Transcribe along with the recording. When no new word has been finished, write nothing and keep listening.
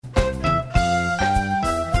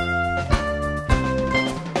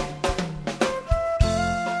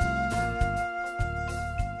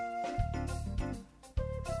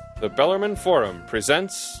The Bellarmine Forum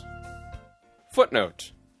presents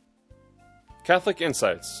Footnote: Catholic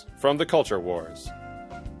Insights from the Culture Wars.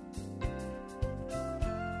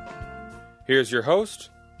 Here's your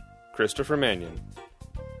host, Christopher Mannion.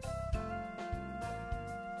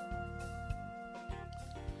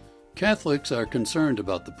 Catholics are concerned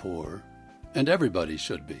about the poor, and everybody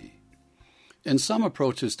should be. In some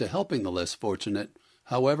approaches to helping the less fortunate,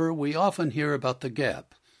 however, we often hear about the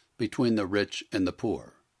gap between the rich and the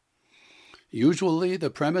poor. Usually, the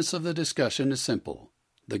premise of the discussion is simple.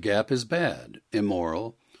 The gap is bad,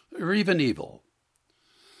 immoral, or even evil.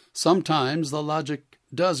 Sometimes the logic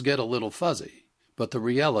does get a little fuzzy, but the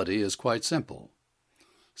reality is quite simple.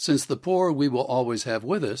 Since the poor we will always have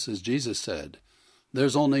with us, as Jesus said,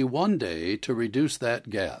 there's only one day to reduce that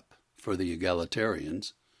gap, for the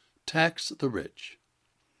egalitarians: tax the rich.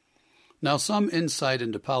 Now, some insight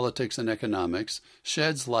into politics and economics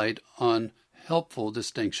sheds light on helpful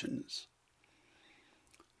distinctions.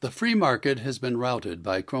 The free market has been routed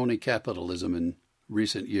by crony capitalism in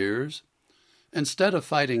recent years. Instead of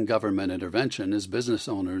fighting government intervention, as business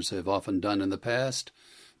owners have often done in the past,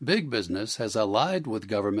 big business has allied with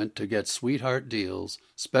government to get sweetheart deals,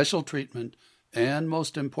 special treatment, and,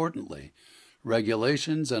 most importantly,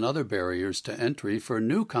 regulations and other barriers to entry for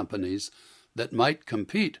new companies that might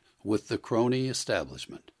compete with the crony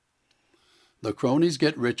establishment. The cronies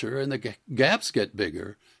get richer and the gaps get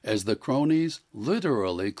bigger as the cronies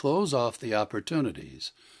literally close off the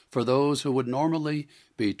opportunities for those who would normally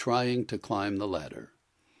be trying to climb the ladder.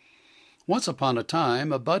 Once upon a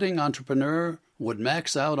time, a budding entrepreneur would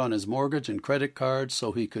max out on his mortgage and credit cards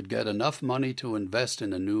so he could get enough money to invest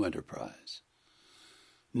in a new enterprise.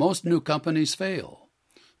 Most new companies fail,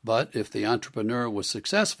 but if the entrepreneur was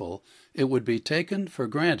successful, it would be taken for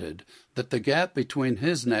granted that the gap between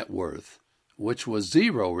his net worth, which was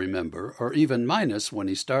zero, remember, or even minus when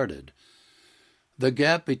he started, the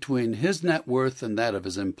gap between his net worth and that of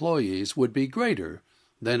his employees would be greater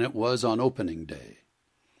than it was on opening day.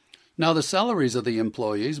 Now, the salaries of the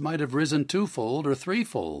employees might have risen twofold or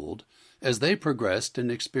threefold as they progressed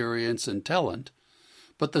in experience and talent,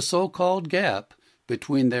 but the so-called gap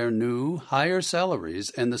between their new, higher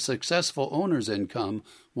salaries and the successful owner's income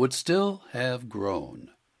would still have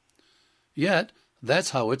grown. Yet,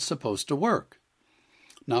 that's how it's supposed to work.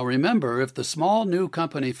 Now remember, if the small new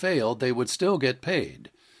company failed, they would still get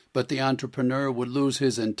paid, but the entrepreneur would lose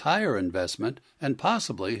his entire investment and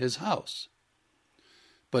possibly his house.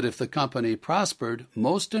 But if the company prospered,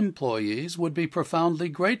 most employees would be profoundly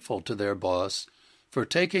grateful to their boss for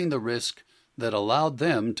taking the risk that allowed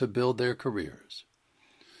them to build their careers.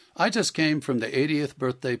 I just came from the 80th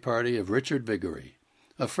birthday party of Richard Viguerie,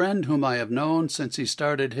 a friend whom I have known since he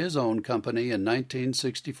started his own company in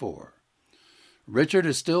 1964. Richard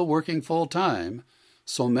is still working full-time,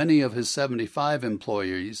 so many of his 75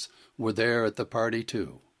 employees were there at the party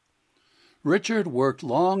too. Richard worked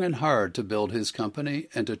long and hard to build his company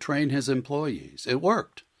and to train his employees. It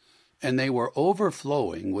worked, and they were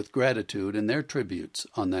overflowing with gratitude in their tributes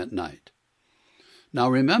on that night. Now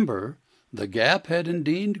remember, the gap had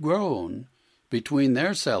indeed grown between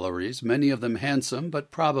their salaries, many of them handsome but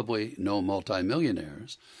probably no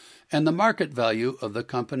multimillionaires, and the market value of the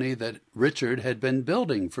company that Richard had been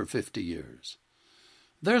building for 50 years.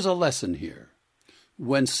 There's a lesson here.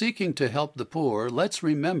 When seeking to help the poor, let's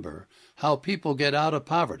remember how people get out of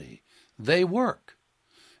poverty. They work,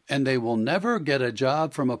 and they will never get a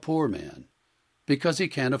job from a poor man because he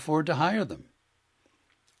can't afford to hire them.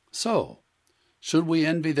 So, should we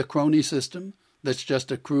envy the crony system that's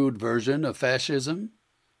just a crude version of fascism?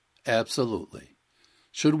 Absolutely.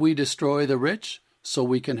 Should we destroy the rich so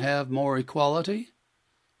we can have more equality?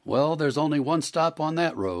 Well, there's only one stop on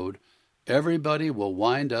that road. Everybody will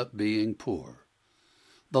wind up being poor.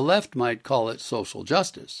 The left might call it social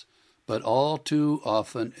justice, but all too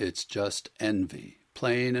often it's just envy,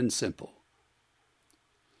 plain and simple.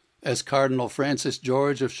 As Cardinal Francis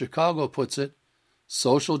George of Chicago puts it,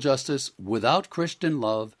 social justice without Christian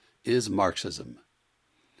love is Marxism.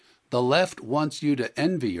 The left wants you to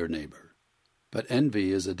envy your neighbor, but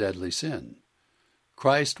envy is a deadly sin.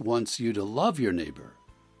 Christ wants you to love your neighbor.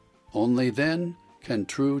 Only then can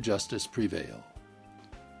true justice prevail.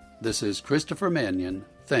 This is Christopher Mannion.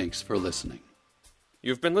 Thanks for listening.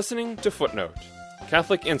 You've been listening to Footnote: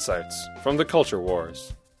 Catholic Insights from the Culture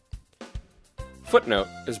Wars. Footnote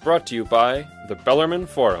is brought to you by the Bellarmine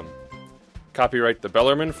Forum. Copyright the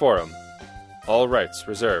Bellarmine Forum. All rights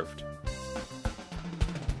reserved.